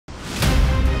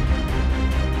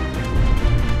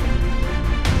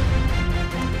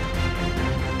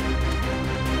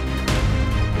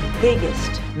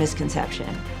biggest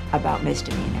misconception about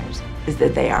misdemeanors is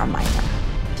that they are minor.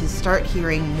 To start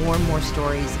hearing more and more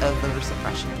stories of voter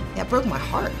suppression, that broke my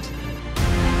heart.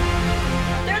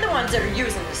 They're the ones that are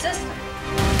using the system.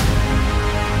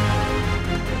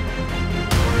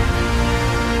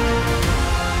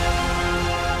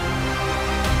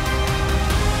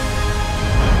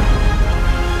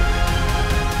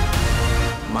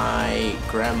 My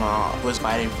grandma was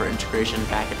fighting for integration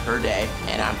back in her day,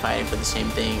 and I'm fighting for the same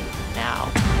thing now.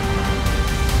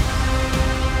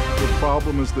 The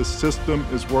problem is the system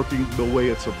is working the way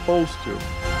it's supposed to.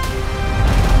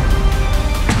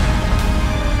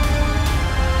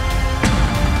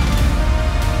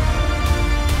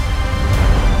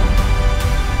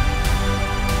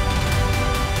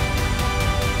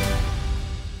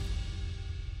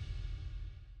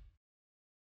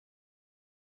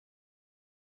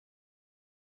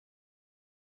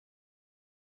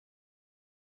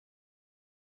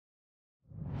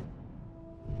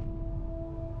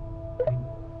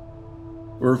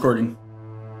 We're recording.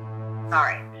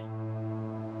 Sorry.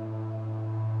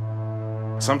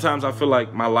 Sometimes I feel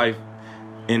like my life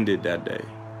ended that day.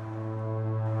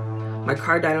 My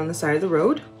car died on the side of the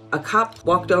road. A cop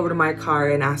walked over to my car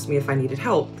and asked me if I needed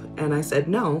help, and I said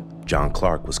no. John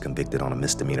Clark was convicted on a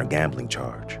misdemeanor gambling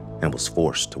charge and was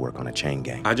forced to work on a chain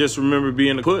gang. I just remember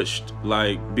being pushed,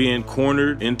 like being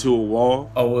cornered into a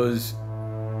wall. I was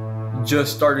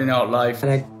just starting out life.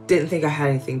 And I didn't think I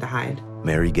had anything to hide.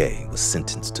 Mary Gay was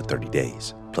sentenced to 30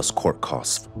 days, plus court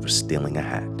costs for stealing a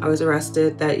hat. I was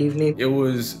arrested that evening. It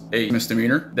was a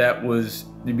misdemeanor. That was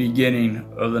the beginning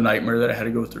of the nightmare that I had to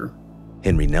go through.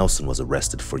 Henry Nelson was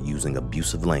arrested for using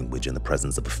abusive language in the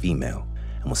presence of a female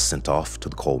and was sent off to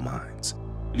the coal mines.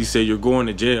 He said, "You're going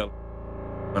to jail."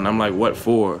 And I'm like, "What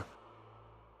for?"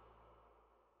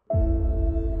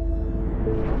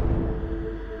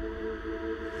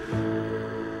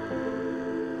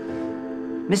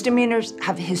 Misdemeanors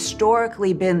have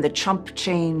historically been the chump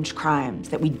change crimes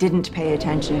that we didn't pay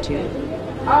attention to.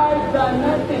 I've done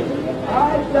nothing.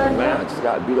 I've done Man, I just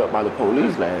got beat up by the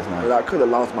police last night. I could have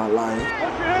lost my life.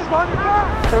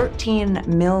 13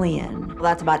 million.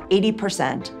 That's about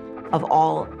 80% of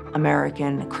all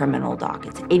American criminal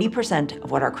dockets. 80%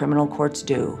 of what our criminal courts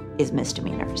do is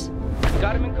misdemeanors.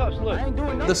 Got him in cuffs, look. I ain't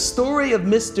doing nothing. The story of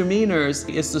misdemeanors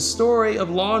is the story of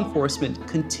law enforcement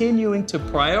continuing to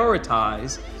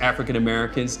prioritize African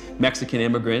Americans, Mexican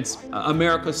immigrants,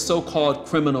 America's so-called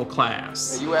criminal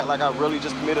class. You act like I really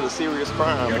just committed a serious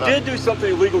crime. You did do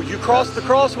something illegal. You crossed the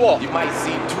crosswalk. You might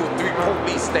see 2 or 3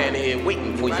 police standing here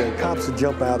waiting for you. Cops will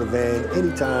jump out of the van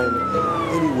anytime,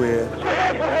 anywhere.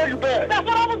 That's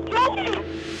what I was doing.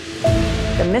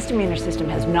 The misdemeanor system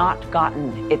has not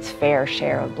gotten its fair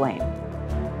share of blame.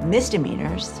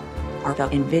 Misdemeanors are the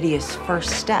invidious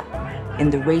first step in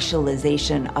the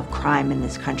racialization of crime in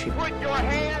this country.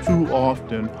 Too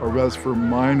often, arrests for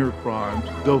minor crimes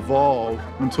devolve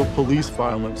into police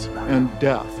violence and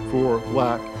death for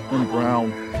Black and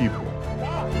brown people.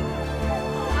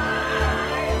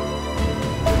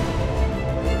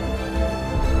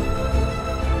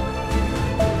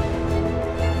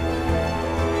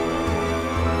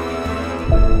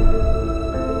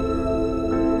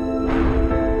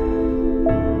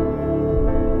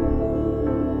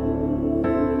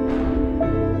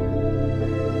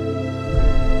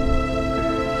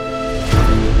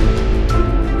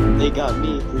 They got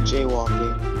me for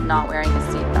jaywalking. Not wearing a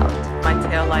seatbelt. My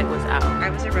tail light was out. I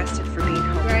was arrested for being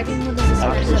home. Driving with a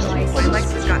suspended license. My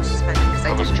license got suspended because I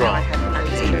didn't know I had an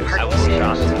unsafe parking. I was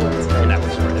shocked, and I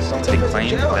was arrested. They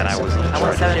claimed that I was in I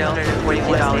want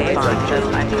 $744 fine because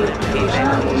I couldn't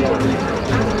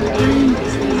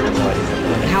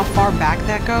pay. How far back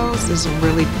that goes is a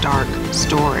really dark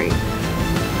story.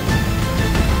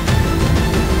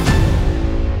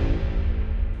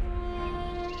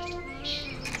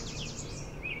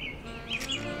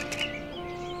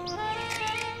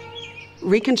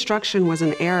 Reconstruction was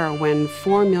an era when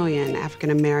 4 million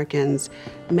African Americans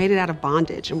made it out of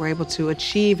bondage and were able to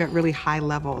achieve at really high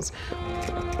levels,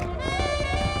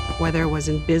 whether it was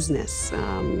in business,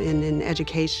 in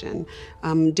education,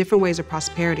 different ways of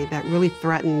prosperity that really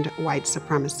threatened white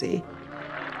supremacy.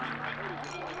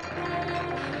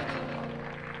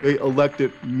 They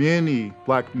elected many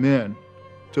Black men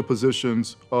to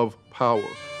positions of power.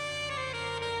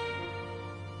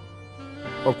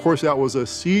 Of course, that was a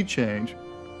sea change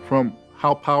from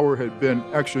how power had been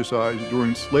exercised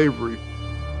during slavery,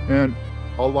 and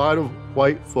a lot of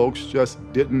white folks just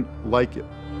didn't like it.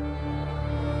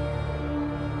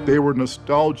 They were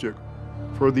nostalgic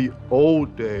for the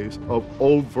old days of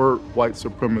overt white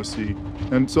supremacy,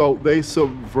 and so they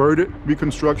subverted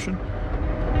Reconstruction.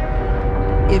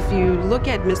 If you look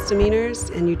at misdemeanors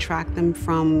and you track them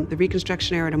from the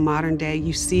Reconstruction era to modern day,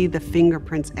 you see the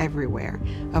fingerprints everywhere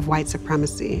of white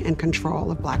supremacy and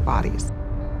control of black bodies.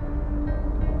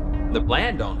 The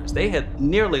landowners, they had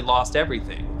nearly lost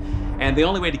everything. And the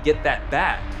only way to get that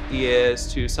back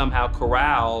is to somehow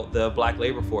corral the black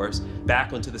labor force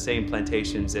back onto the same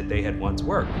plantations that they had once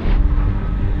worked.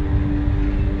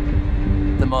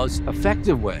 The most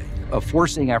effective way of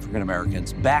forcing African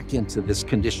Americans back into this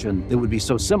condition that would be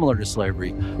so similar to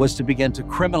slavery was to begin to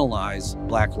criminalize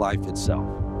black life itself.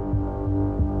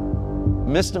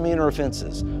 Misdemeanor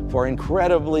offenses for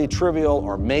incredibly trivial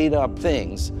or made-up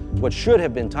things, what should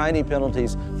have been tiny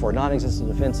penalties for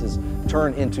non-existent offenses,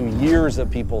 turn into years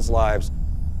of people's lives.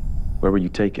 Where were you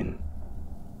taken?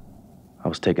 I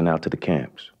was taken out to the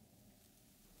camps.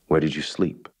 Where did you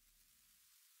sleep?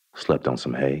 Slept on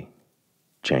some hay.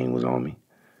 Chain was on me.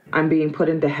 I'm being put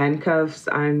into handcuffs.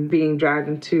 I'm being dragged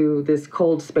into this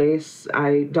cold space.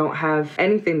 I don't have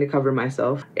anything to cover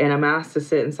myself. And I'm asked to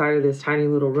sit inside of this tiny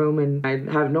little room, and I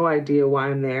have no idea why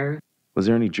I'm there. Was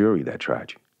there any jury that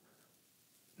tried you?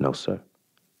 No, sir.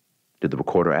 Did the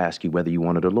recorder ask you whether you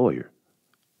wanted a lawyer?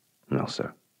 No,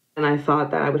 sir. And I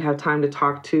thought that I would have time to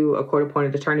talk to a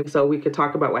court-appointed attorney so we could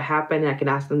talk about what happened. I could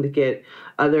ask them to get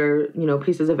other,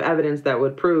 pieces of evidence that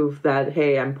would prove that,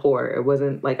 hey, I'm poor. It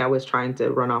wasn't like I was trying to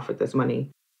run off with this money.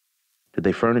 Did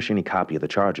they furnish any copy of the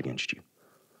charge against you?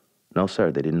 No,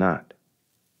 sir, they did not.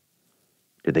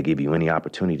 Did they give you any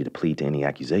opportunity to plead to any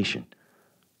accusation?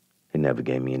 They never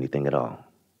gave me anything at all.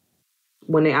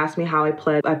 When they asked me how I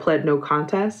pled no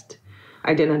contest.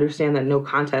 I didn't understand that no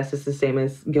contest is the same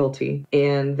as guilty,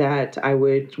 and that I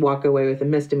would walk away with a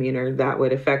misdemeanor that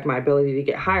would affect my ability to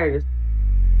get hired.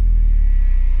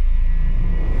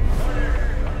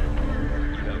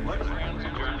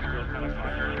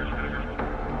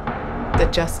 The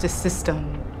justice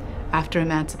system after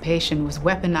emancipation was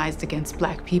weaponized against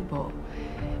black people.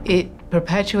 It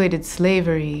perpetuated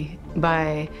slavery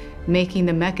by making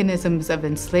the mechanisms of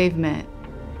enslavement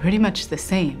pretty much the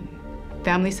same.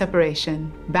 Family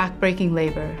separation, backbreaking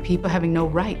labor, people having no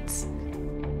rights.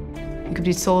 You could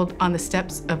be sold on the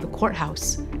steps of the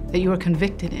courthouse that you were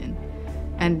convicted in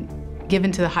and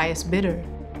given to the highest bidder.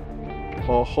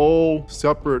 A whole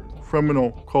separate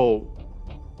criminal code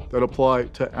that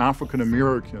applied to African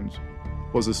Americans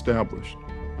was established.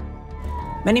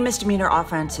 Many misdemeanor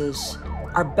offenses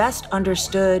are best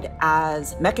understood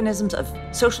as mechanisms of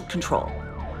social control.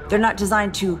 They're not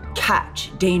designed to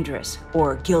catch dangerous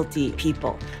or guilty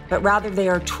people, but rather they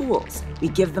are tools. We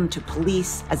give them to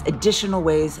police as additional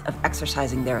ways of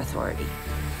exercising their authority.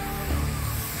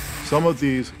 Some of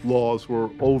these laws were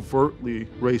overtly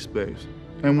race-based,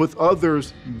 and with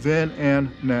others then and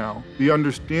now, the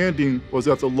understanding was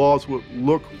that the laws would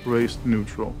look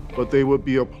race-neutral, but they would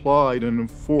be applied and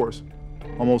enforced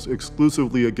almost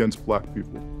exclusively against black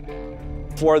people.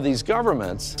 For these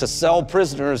governments to sell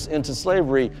prisoners into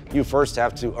slavery, you first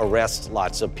have to arrest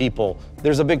lots of people.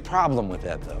 There's a big problem with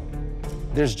that, though.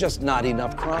 There's just not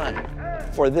enough crime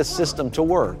for this system to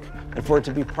work and for it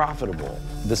to be profitable.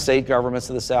 The state governments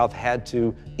of the South had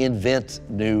to invent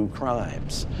new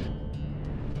crimes.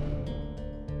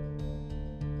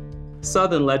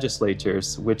 Southern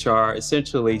legislatures, which are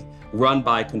essentially run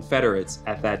by Confederates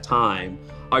at that time,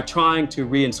 are trying to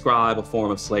reinscribe a form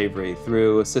of slavery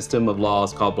through a system of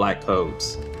laws called black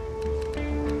codes.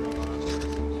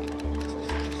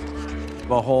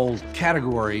 A whole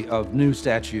category of new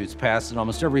statutes passed in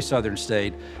almost every southern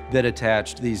state that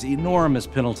attached these enormous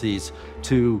penalties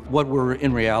to what were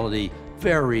in reality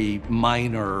very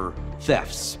minor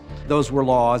thefts. Those were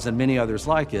laws, and many others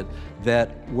like it,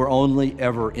 that were only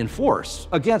ever enforced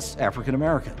against African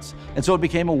Americans. And so it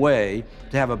became a way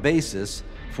to have a basis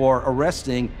for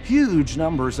arresting huge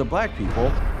numbers of black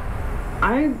people.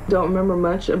 I don't remember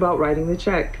much about writing the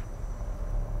check.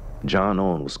 John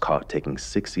Owen was caught taking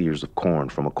 6 ears of corn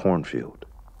from a cornfield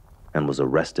and was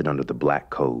arrested under the black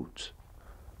codes.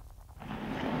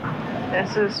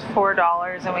 This is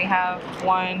 $4, and we have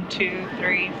 1, 2,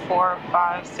 3, 4,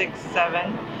 5, 6,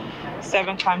 7.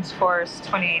 7 times 4 is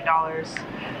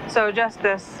 $28. So just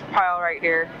this pile right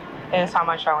here is how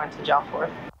much I went to jail for.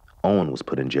 Owen was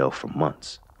put in jail for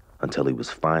months until he was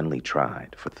finally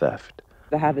tried for theft.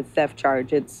 I have a theft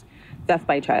charge. It's theft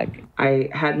by check. I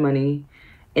had money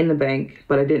in the bank,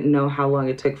 but I didn't know how long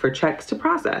it took for checks to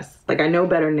process. Like, I know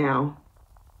better now.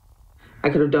 I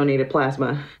could have donated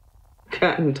plasma,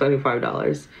 gotten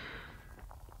 $25.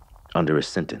 Under his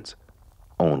sentence,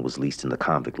 Owen was leased into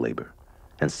convict labor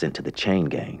and sent to the chain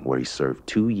gang, where he served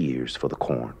 2 years for the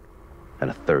corn and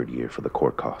a 3rd year for the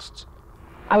court costs.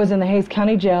 I was in the Hays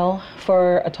County Jail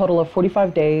for a total of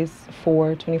 45 days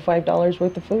for $25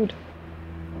 worth of food.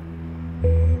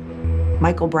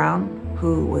 Michael Brown,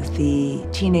 who was the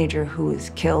teenager who was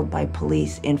killed by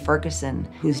police in Ferguson,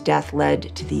 whose death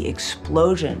led to the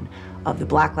explosion of the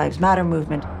Black Lives Matter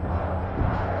movement,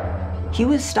 he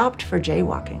was stopped for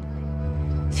jaywalking.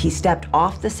 He stepped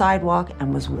off the sidewalk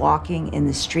and was walking in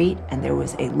the street, and there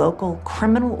was a local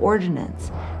criminal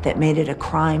ordinance that made it a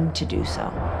crime to do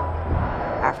so.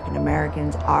 African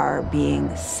Americans are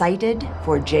being cited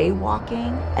for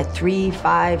jaywalking at 3,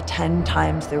 5, 10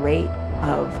 times the rate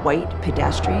of white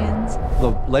pedestrians. The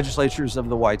legislatures of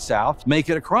the white South make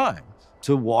it a crime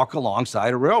to walk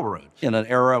alongside a railroad. In an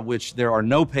era in which there are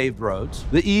no paved roads,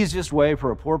 the easiest way for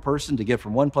a poor person to get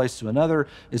from one place to another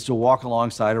is to walk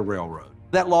alongside a railroad.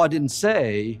 That law didn't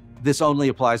say this only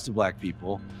applies to black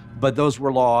people, but those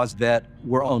were laws that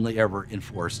were only ever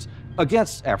enforced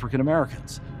against African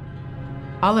Americans.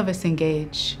 All of us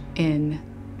engage in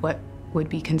what would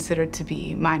be considered to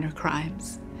be minor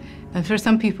crimes. And for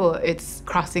some people, it's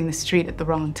crossing the street at the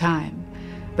wrong time.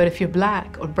 But if you're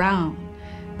black or brown,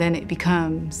 then it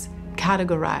becomes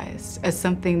categorized as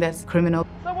something that's criminal.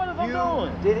 So what is I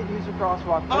doing? Didn't use a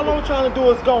crosswalk. All I'm trying to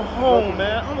do is go home,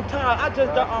 man. I'm tired. I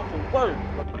just got off of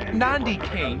work. Nandi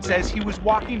Kane says he was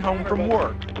walking home from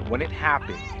work when it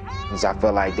happened. Because I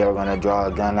felt like they were gonna draw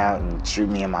a gun out and shoot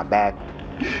me in my back.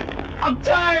 I'm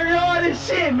tired of all this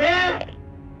shit, man.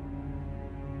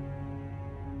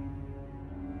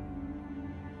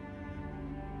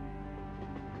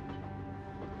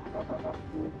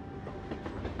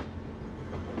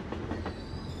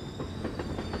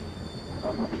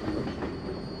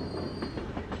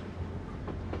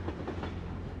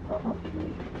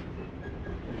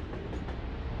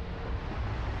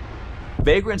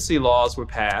 Vagrancy laws were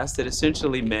passed that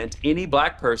essentially meant any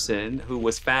black person who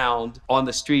was found on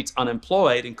the streets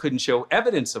unemployed and couldn't show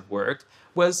evidence of work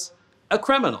was a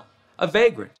criminal, a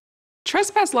vagrant.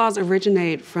 Trespass laws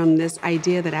originate from this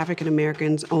idea that African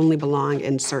Americans only belong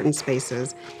in certain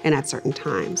spaces and at certain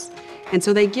times. And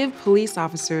so they give police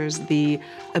officers the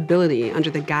ability,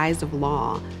 under the guise of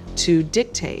law, to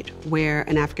dictate where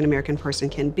an African American person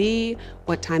can be,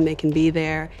 what time they can be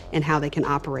there, and how they can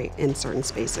operate in certain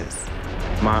spaces.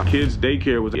 My kids'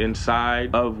 daycare was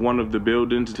inside of one of the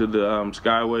buildings to the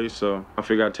Skyway, so I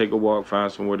figured I'd take a walk,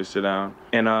 find somewhere to sit down,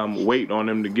 and wait on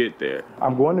them to get there.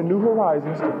 I'm going to New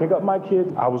Horizons to pick up my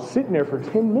kids. I was sitting there for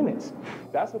 10 minutes.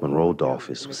 Monroe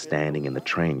Dolphus was standing in the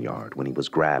train yard when he was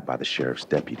grabbed by the sheriff's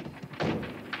deputy.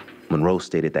 Monroe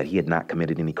stated that he had not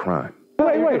committed any crime.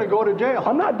 Wait. You're gonna go to jail.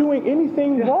 I'm not doing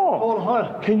anything wrong. Hold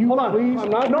on. Can you please?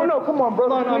 No, come on,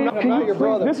 brother. I'm not your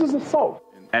brother. This is assault.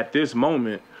 At this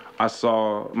moment, I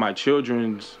saw my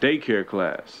children's daycare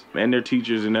class and their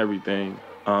teachers and everything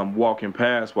walking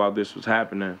past while this was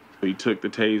happening. He took the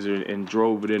taser and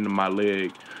drove it into my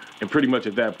leg, and pretty much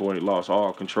at that point, he lost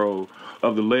all control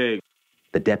of the leg.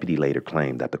 The deputy later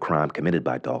claimed that the crime committed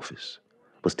by Dolphus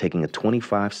was taking a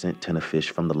 25-cent tin of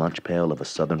fish from the lunch pail of a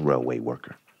Southern Railway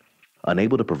worker.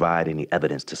 Unable to provide any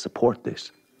evidence to support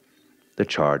this, the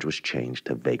charge was changed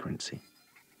to vagrancy.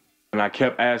 And I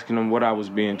kept asking them what I was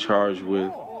being charged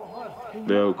with.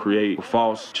 They'll create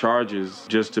false charges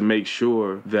just to make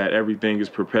sure that everything is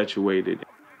perpetuated.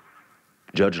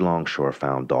 Judge Longshore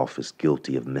found Dolphus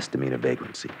guilty of misdemeanor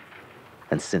vagrancy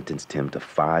and sentenced him to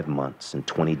 5 months and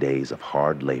 20 days of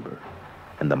hard labor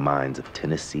in the mines of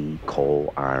Tennessee,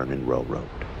 coal, iron, and railroad.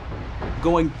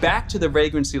 Going back to the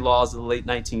vagrancy laws of the late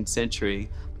 19th century,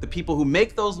 the people who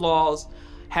make those laws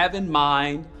have in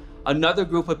mind another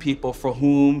group of people for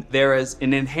whom there is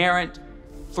an inherent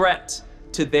threat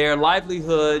to their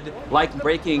livelihood, like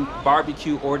breaking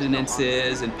barbecue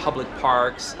ordinances in public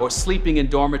parks or sleeping in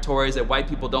dormitories that white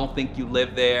people don't think you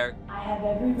live there. I have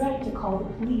every right to call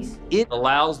the police. It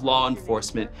allows law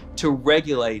enforcement to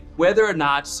regulate whether or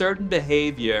not certain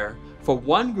behavior for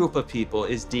one group of people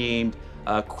is deemed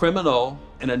criminal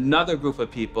and another group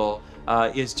of people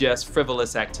is just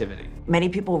frivolous activity. Many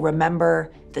people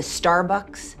remember the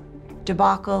Starbucks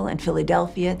debacle in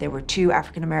Philadelphia. There were 2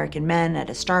 African-American men at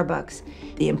a Starbucks.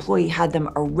 The employee had them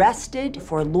arrested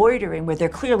for loitering, where they're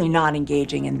clearly not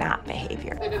engaging in that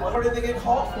behavior. What did they get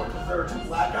called for? Because there were 2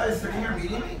 black guys sitting here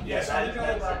meeting me? Yes, I didn't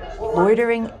know that.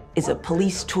 Loitering is a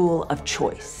police tool of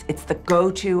choice. It's the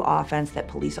go-to offense that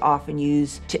police often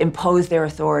use to impose their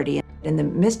authority. In the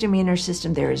misdemeanor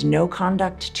system, there is no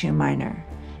conduct too minor,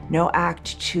 no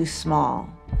act too small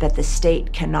that the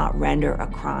state cannot render a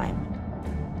crime.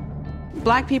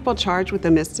 Black people charged with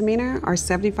a misdemeanor are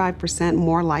 75%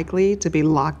 more likely to be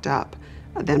locked up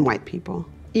than white people.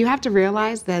 You have to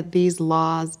realize that these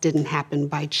laws didn't happen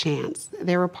by chance.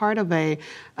 They were part of a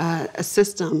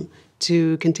system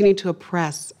to continue to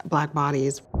oppress Black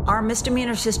bodies. Our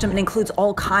misdemeanor system includes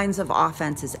all kinds of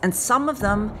offenses, and some of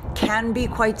them can be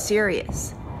quite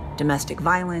serious. Domestic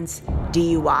violence,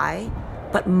 DUI,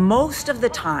 but most of the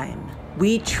time,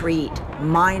 we treat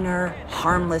minor,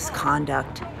 harmless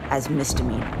conduct as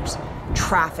misdemeanors.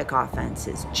 Traffic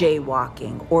offenses,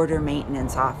 jaywalking, order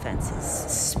maintenance offenses,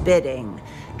 spitting,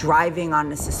 driving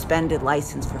on a suspended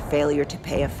license for failure to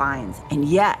pay a fine. And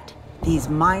yet, these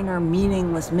minor,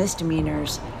 meaningless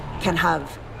misdemeanors can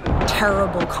have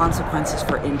terrible consequences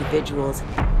for individuals.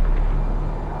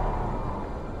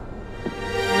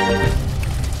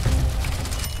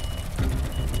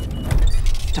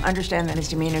 To understand the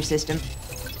misdemeanor system,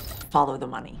 follow the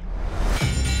money.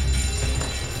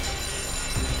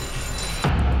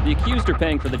 The accused are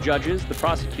paying for the judges, the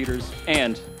prosecutors,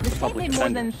 and the public More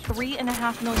defenders. than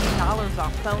 $3.5 million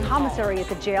off phone commissary at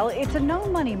the jail. It's a no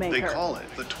moneymaker. They call it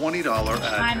the $20 ad.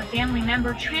 Time a family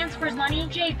member transfers money in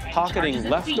JPay. Pocketing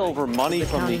leftover money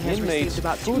from the inmates'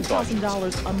 about food budget.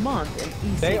 $2,000 a month in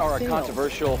e-cig They are a sales.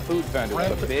 controversial food vendor with a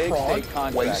Rampant big fraud, state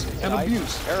contract. waste, and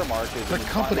abuse. Aramark is The in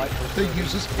company spotlight. that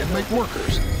uses inmate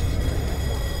workers.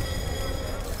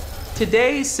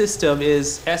 Today's system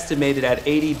is estimated at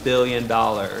 $80 billion.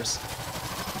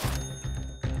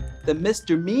 The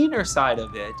misdemeanor side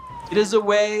of it is a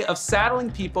way of saddling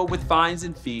people with fines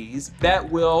and fees that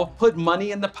will put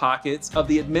money in the pockets of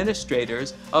the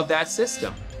administrators of that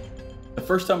system. The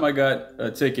first time I got a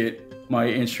ticket, my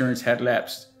insurance had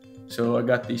lapsed. So I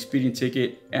got the speeding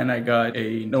ticket and I got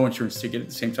a no insurance ticket at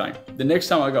the same time. The next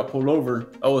time I got pulled over,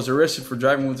 I was arrested for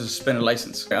driving with a suspended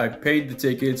license. I paid the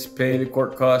tickets, paid the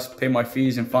court costs, paid my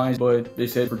fees and fines, but they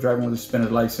said for driving with a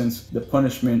suspended license, the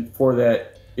punishment for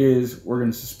that is we're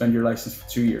going to suspend your license for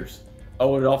 2 years. I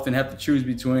would often have to choose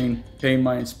between paying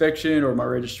my inspection or my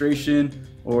registration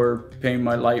or paying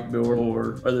my light bill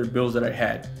or other bills that I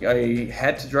had. I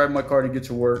had to drive my car to get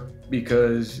to work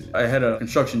because I had a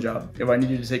construction job. If I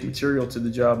needed to take material to the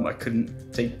job, I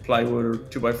couldn't take plywood or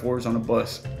 2x4s on a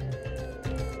bus.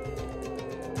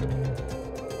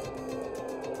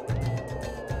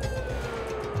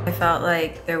 I felt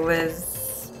like there was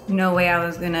no way I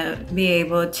was gonna be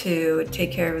able to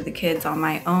take care of the kids on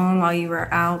my own while you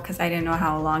were out because I didn't know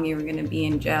how long you were gonna be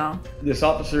in jail. This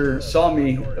officer saw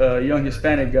me, a young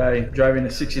Hispanic guy, driving a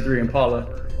 63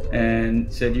 Impala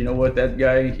and said, you know what, that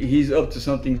guy, he's up to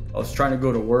something. I was trying to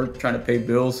go to work, trying to pay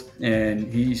bills,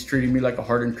 and he's treating me like a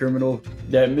hardened criminal.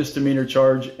 That misdemeanor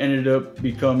charge ended up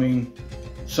becoming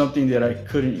something that I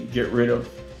couldn't get rid of.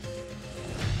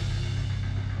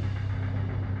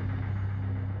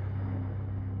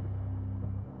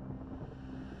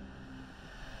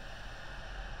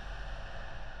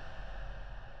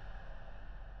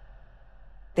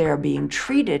 They are being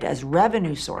treated as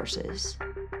revenue sources,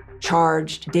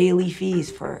 charged daily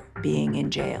fees for being in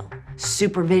jail,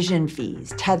 supervision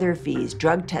fees, tether fees,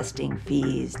 drug testing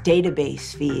fees,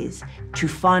 database fees, to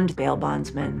fund bail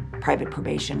bondsmen, private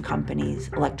probation companies,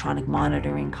 electronic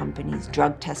monitoring companies,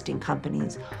 drug testing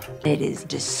companies. It is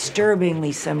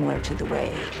disturbingly similar to the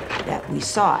way that we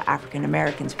saw African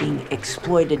Americans being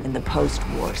exploited in the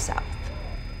post-war South.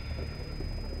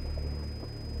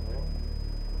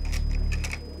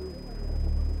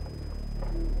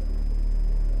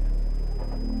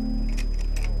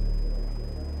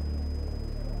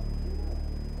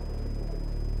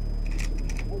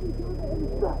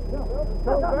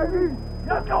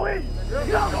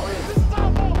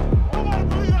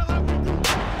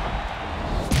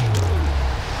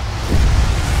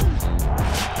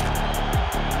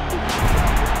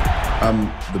 I'm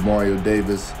DeMario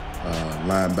Davis,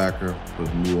 linebacker for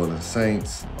the New Orleans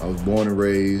Saints. I was born and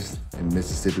raised in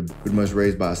Mississippi, pretty much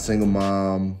raised by a single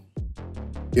mom.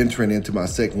 Entering into my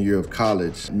second year of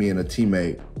college, me and a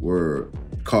teammate were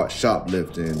caught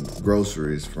shoplifting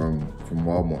groceries from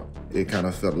Walmart. It kind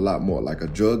of felt a lot more like a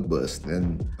drug bust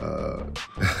than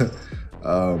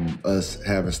us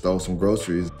having stole some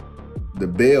groceries. The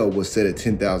bail was set at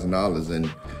 $10,000, and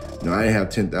I didn't have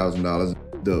 $10,000.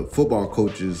 The football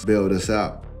coaches bailed us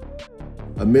out.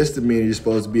 A misdemeanor, you're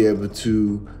supposed to be able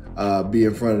to be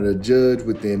in front of the judge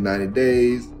within 90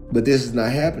 days, but this is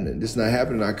not happening. This is not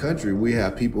happening in our country. We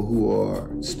have people who are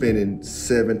spending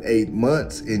 7, 8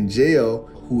 months in jail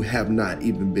who have not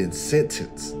even been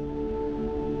sentenced.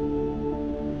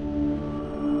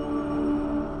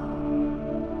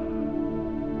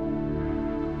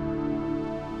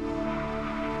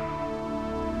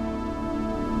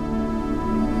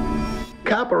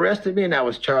 Cop arrested me and I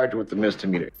was charged with the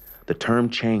misdemeanor. The term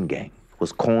chain gang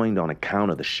was coined on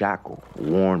account of the shackle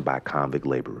worn by convict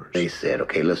laborers. They said,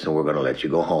 okay, listen, we're going to let you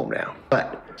go home now.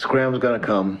 But Scram's going to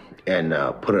come and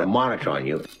put a monitor on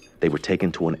you. They were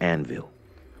taken to an anvil,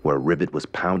 where a rivet was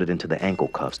pounded into the ankle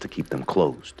cuffs to keep them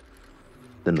closed.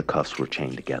 Then the cuffs were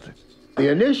chained together. The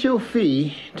initial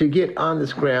fee to get on the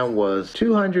Scram was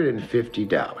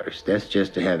 $250. That's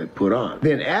just to have it put on.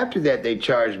 Then after that, they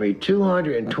charged me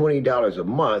 $220 a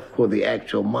month for the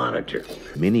actual monitor.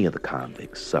 Many of the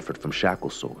convicts suffered from shackle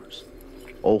sores,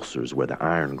 ulcers where the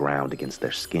iron ground against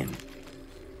their skin.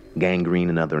 Gangrene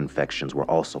and other infections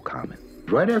were also common.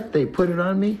 Right after they put it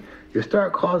on me, you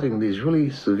start causing these really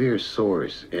severe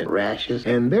sores and rashes.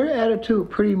 And their attitude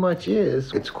pretty much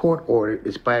is, it's court ordered,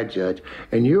 it's by a judge,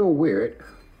 and you'll wear it,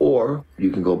 or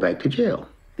you can go back to jail.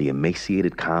 The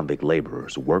emaciated convict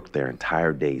laborers worked their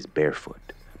entire days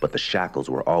barefoot, but the shackles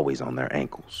were always on their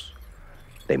ankles.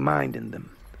 They mined in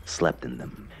them, slept in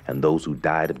them, and those who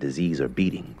died of disease or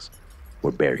beatings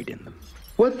were buried in them.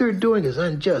 What they're doing is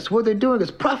unjust. What they're doing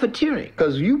is profiteering,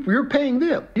 because you're paying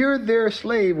them. You're their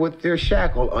slave with their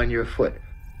shackle on your foot.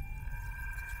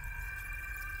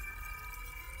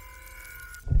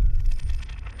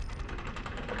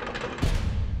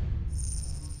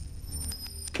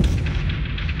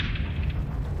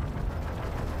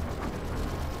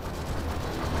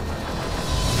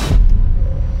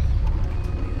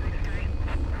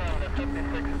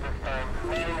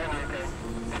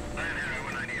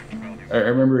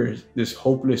 I remember this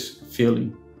hopeless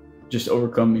feeling just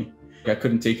overcome me. I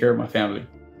couldn't take care of my family.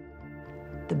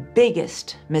 The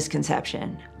biggest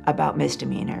misconception about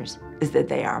misdemeanors is that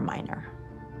they are minor.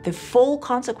 The full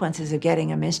consequences of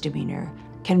getting a misdemeanor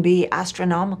can be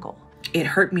astronomical. It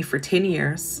hurt me for 10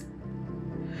 years,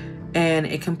 and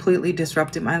it completely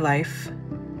disrupted my life.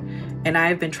 And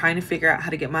I've been trying to figure out how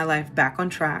to get my life back on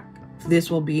track.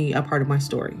 This will be a part of my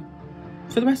story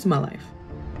for the rest of my life.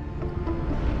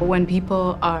 When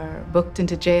people are booked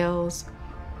into jails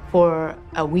for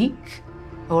a week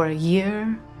or a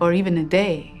year or even a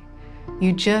day,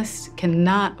 you just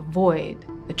cannot avoid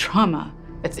the trauma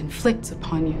that's inflicted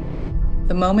upon you.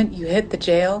 The moment you hit the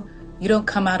jail, you don't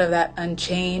come out of that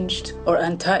unchanged or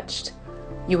untouched.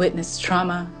 You witness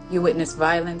trauma, you witness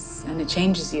violence, and it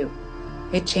changes you.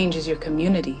 It changes your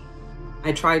community.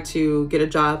 I tried to get a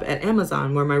job at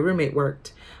Amazon where my roommate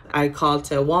worked. I called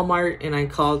to Walmart and I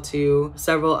called to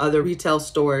several other retail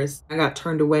stores. I got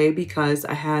turned away because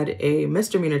I had a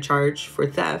misdemeanor charge for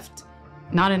theft.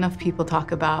 Not enough people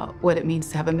talk about what it means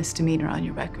to have a misdemeanor on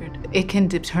your record. It can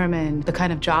determine the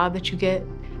kind of job that you get,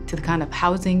 to the kind of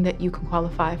housing that you can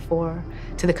qualify for,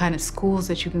 to the kind of schools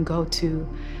that you can go to.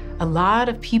 A lot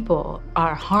of people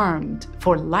are harmed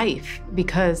for life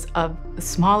because of the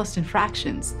smallest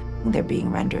infractions. They're being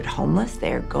rendered homeless.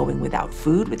 They're going without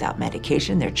food, without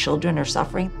medication. Their children are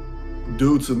suffering.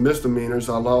 Due to misdemeanors,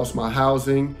 I lost my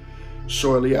housing.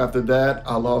 Shortly after that,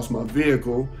 I lost my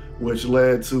vehicle, which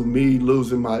led to me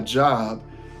losing my job.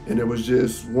 And it was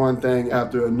just one thing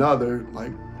after another,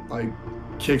 like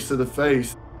kicks to the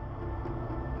face.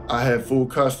 I had full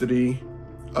custody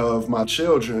of my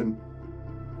children.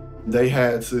 They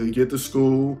had to get to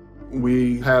school.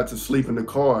 We had to sleep in the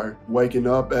car, waking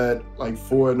up at like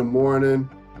 4 in the morning,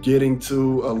 getting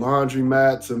to a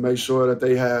laundromat to make sure that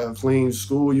they have clean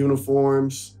school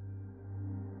uniforms.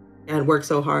 I had worked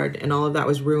so hard and all of that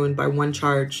was ruined by one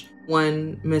charge.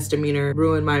 One misdemeanor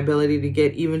ruined my ability to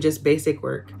get even just basic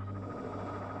work.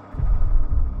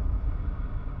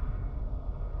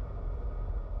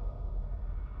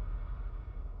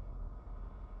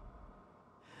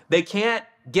 They can't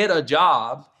get a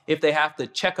job if they have to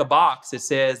check a box that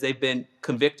says they've been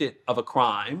convicted of a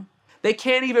crime. They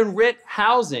can't even rent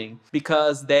housing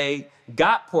because they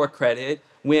got poor credit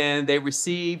when they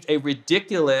received a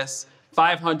ridiculous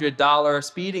 $500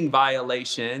 speeding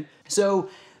violation. So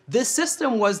this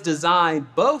system was designed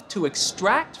both to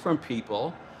extract from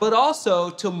people, but also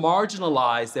to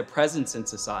marginalize their presence in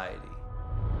society.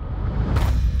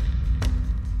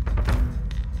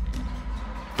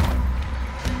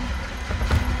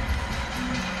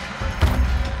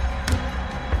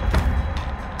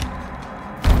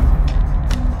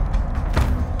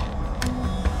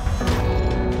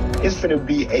 It's finna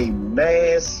be a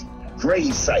mass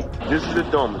grave site. This is the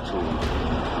dormitory.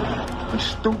 The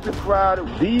stupid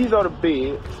crowd, these are the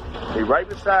beds. They right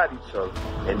beside each other,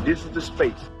 and this is the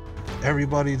space.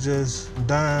 Everybody just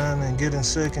dying and getting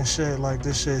sick and shit, like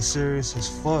this shit serious as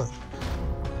fuck.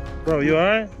 Bro, you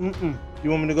alright? You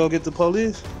want me to go get the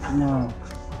police? No.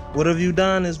 What have you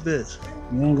done this bitch?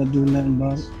 You ain't gonna do nothing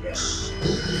about it.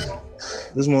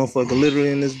 This motherfucker literally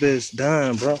in this bitch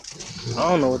dying, bro. I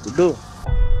don't know what to do.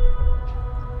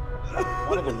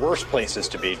 One of the worst places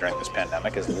to be during this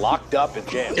pandemic is locked up in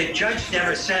jail. The judge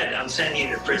never said, I'm sending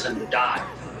you to prison to die.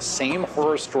 The same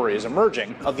horror story is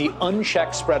emerging of the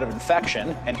unchecked spread of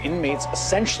infection and inmates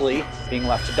essentially being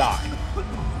left to die.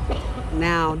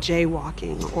 Now,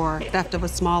 jaywalking or theft of a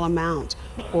small amount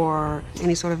or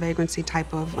any sort of vagrancy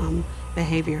type of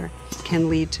behavior can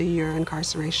lead to your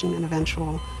incarceration and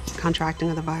eventual contracting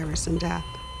of the virus and death.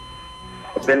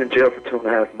 I've been in jail for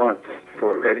 2.5 months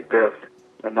for petty theft,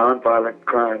 a nonviolent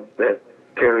crime that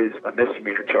carries a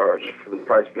misdemeanor charge for the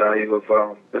price value of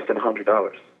less than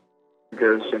 $100.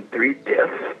 There's been 3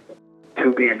 deaths,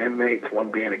 2 being inmates,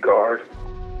 1 being a guard.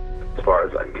 As far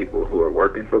as like people who are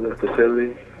working for the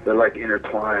facility, they're like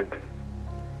intertwined.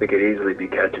 They could easily be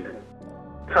catching it.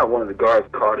 How one of the guards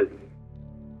caught it.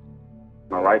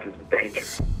 My life is in danger.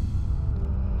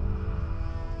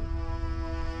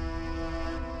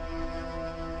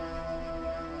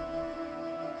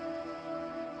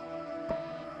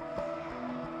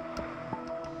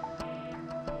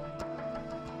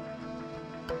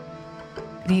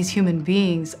 These human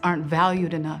beings aren't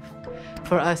valued enough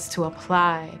for us to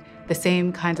apply the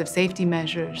same kinds of safety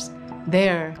measures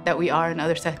there that we are in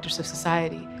other sectors of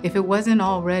society. If it wasn't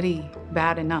already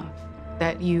bad enough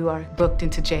that you are booked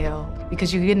into jail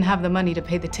because you didn't have the money to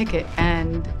pay the ticket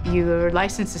and your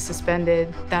license is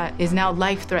suspended, that is now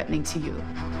life-threatening to you.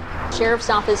 Sheriff's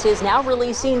Office is now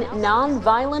releasing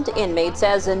non-violent inmates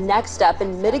as a next step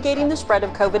in mitigating the spread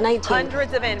of COVID-19.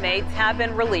 Hundreds of inmates have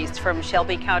been released from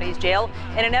Shelby County's jail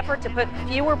in an effort to put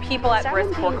fewer people at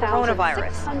risk for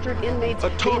coronavirus. 600 inmates.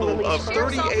 A total of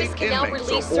 38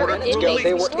 inmates are ordered to go.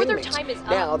 They were inmates.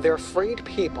 Now they're freed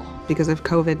people. Because of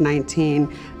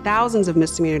COVID-19, thousands of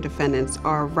misdemeanor defendants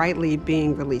are rightly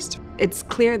being released. It's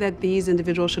clear that these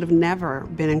individuals should have never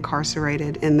been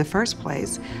incarcerated in the first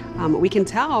place. We can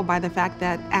tell by the fact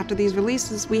that after these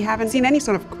releases, we haven't seen any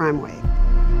sort of crime wave.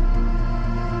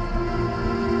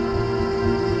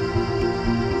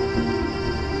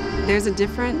 There's a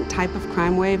different type of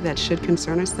crime wave that should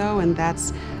concern us, though, and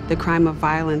that's the crime of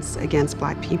violence against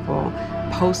Black people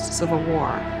post-Civil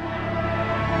War.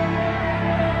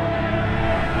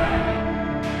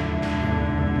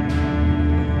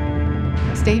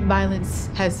 State violence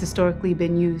has historically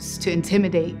been used to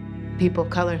intimidate people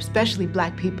of color, especially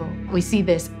Black people. We see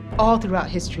this all throughout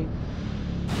history.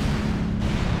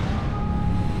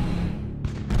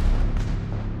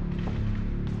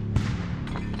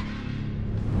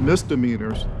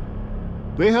 Misdemeanors,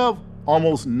 they have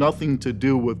almost nothing to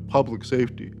do with public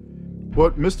safety.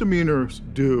 What misdemeanors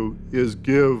do is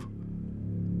give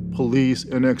police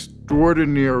an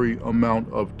extraordinary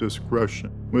amount of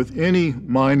discretion with any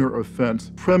minor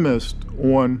offense premised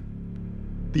on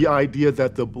the idea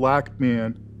that the Black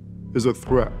man is a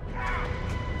threat.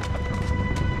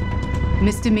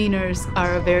 Misdemeanors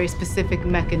are a very specific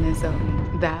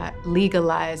mechanism that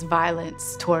legalize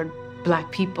violence toward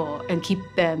Black people and keep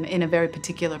them in a very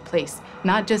particular place,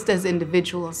 not just as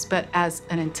individuals, but as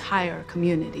an entire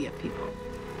community of people.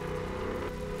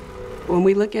 When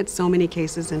we look at so many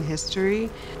cases in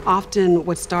history, often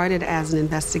what started as an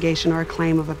investigation or a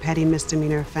claim of a petty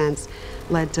misdemeanor offense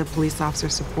led to police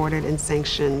officer-supported and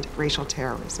sanctioned racial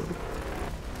terrorism.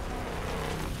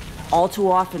 All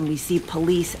too often, we see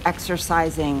police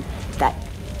exercising that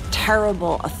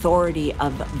terrible authority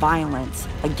of violence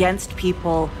against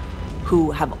people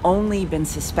who have only been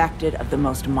suspected of the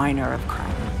most minor of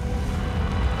crime.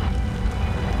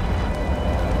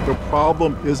 The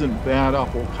problem isn't bad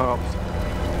apple cops.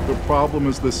 The problem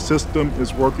is the system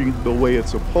is working the way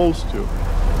it's supposed to.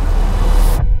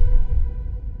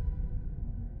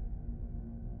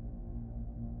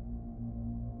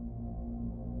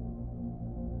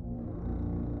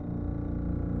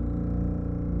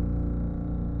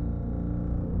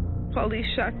 Police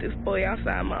shot this boy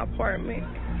outside my apartment.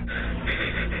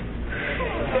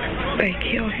 They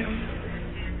killed him.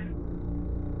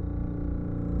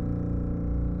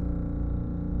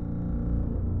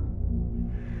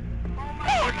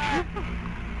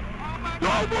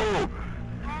 Don't move!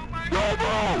 Don't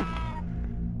move!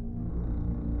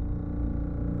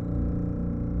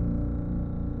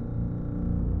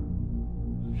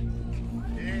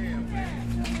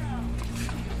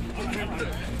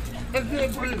 I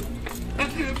can't breathe. I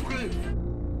can't breathe.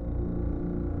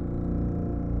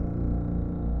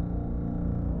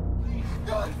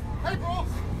 Hey, bro!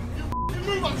 You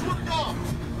move, I swear to God!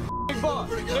 Hey, boss!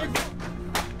 Hey, boss!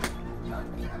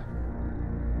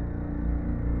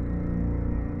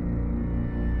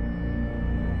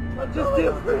 I just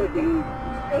didn't breathe.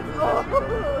 That's all.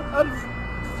 I'm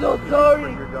so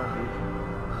sorry.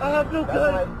 I have no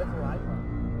gun.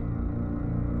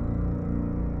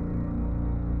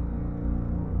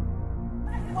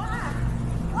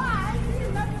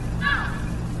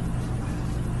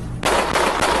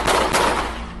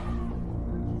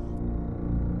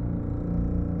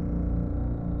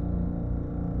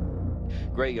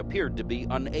 Gray appeared to be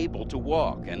unable to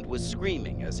walk and was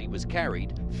screaming as he was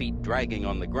carried, feet dragging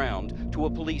on the ground, to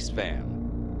a police van.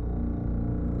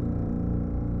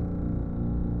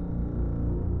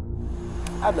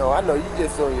 I know, you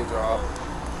just doing your job.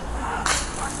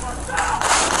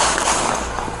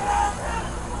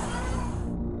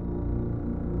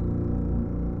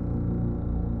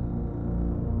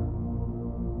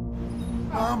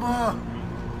 Mama,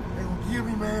 they gonna kill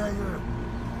me, man, out here.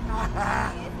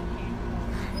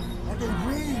 I can't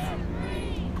breathe.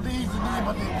 Please, you need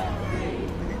my nigga.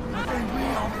 I can't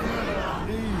breathe out here.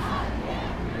 Please.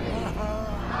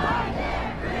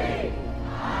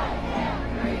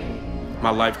 My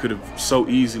life could have so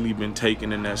easily been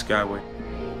taken in that Skyway.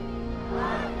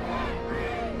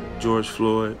 George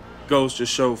Floyd goes to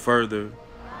show further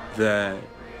that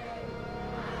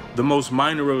the most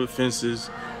minor of offenses,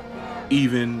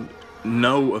 even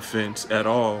no offense at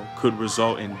all, could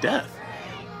result in death.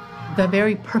 The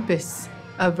very purpose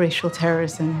of racial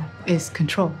terrorism is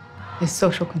control, is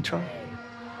social control.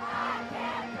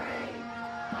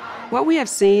 What we have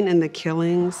seen in the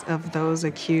killings of those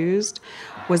accused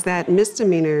was that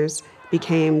misdemeanors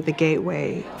became the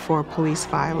gateway for police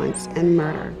violence and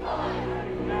murder.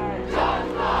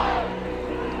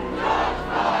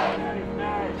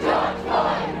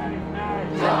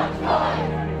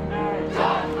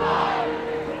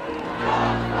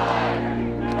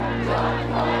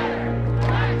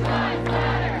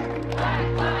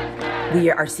 We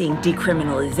are seeing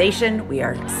decriminalization. We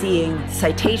are seeing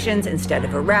citations instead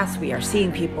of arrests. We are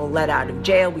seeing people let out of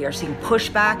jail. We are seeing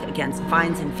pushback against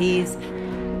fines and fees.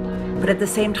 But at the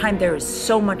same time, there is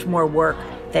so much more work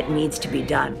that needs to be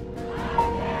done.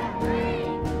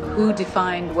 Who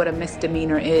defined what a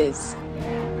misdemeanor is?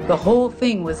 The whole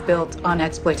thing was built on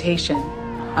exploitation,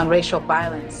 on racial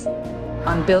violence,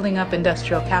 on building up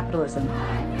industrial capitalism.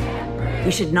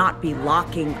 We should not be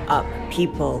locking up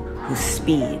people who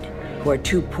speed, who are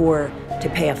too poor to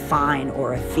pay a fine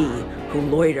or a fee, who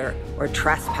loiter or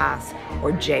trespass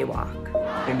or jaywalk.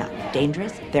 They're not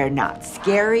dangerous, they're not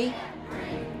scary.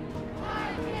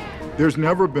 There's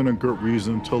never been a good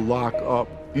reason to lock up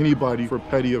anybody for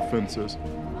petty offenses.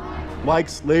 Like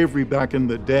slavery back in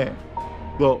the day,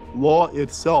 the law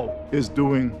itself is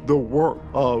doing the work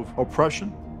of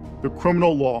oppression. The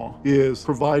criminal law is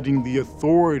providing the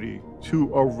authority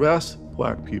to arrest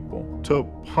Black people, to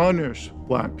punish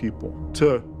Black people,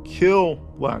 to kill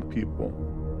Black people.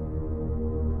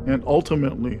 And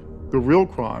ultimately, the real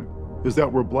crime is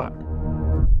that we're Black.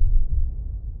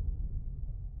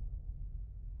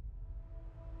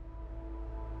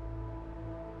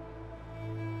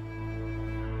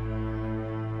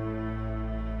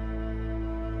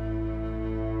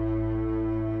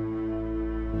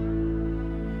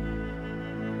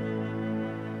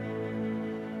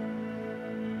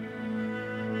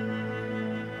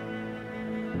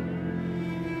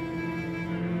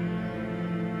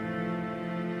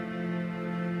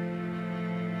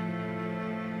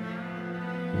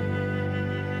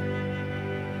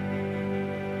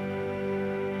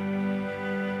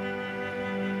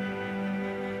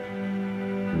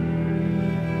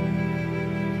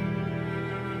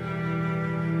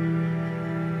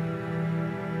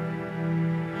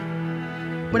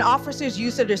 When officers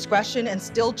use their discretion and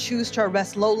still choose to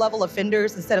arrest low-level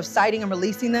offenders instead of citing and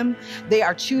releasing them, they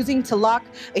are choosing to lock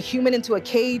a human into a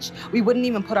cage we wouldn't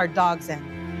even put our dogs in.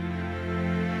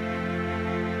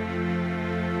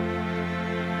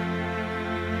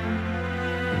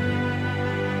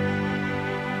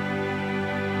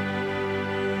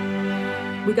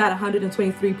 We got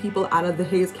 123 people out of the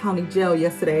Hayes County Jail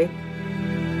yesterday.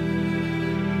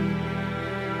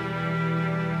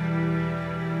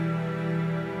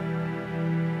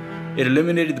 It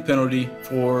eliminated the penalty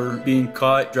for being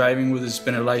caught driving with a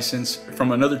suspended license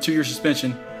from another 2-year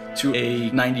suspension to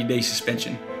a 90-day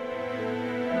suspension.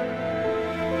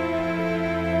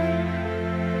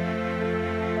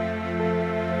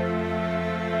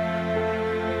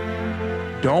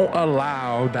 Don't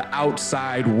allow the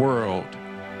outside world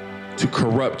to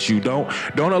corrupt you. Don't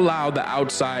allow the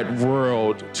outside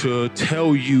world to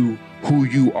tell you who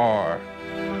you are.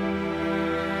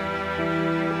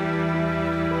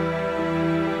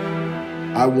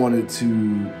 I wanted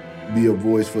to be a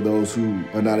voice for those who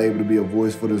are not able to be a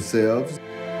voice for themselves.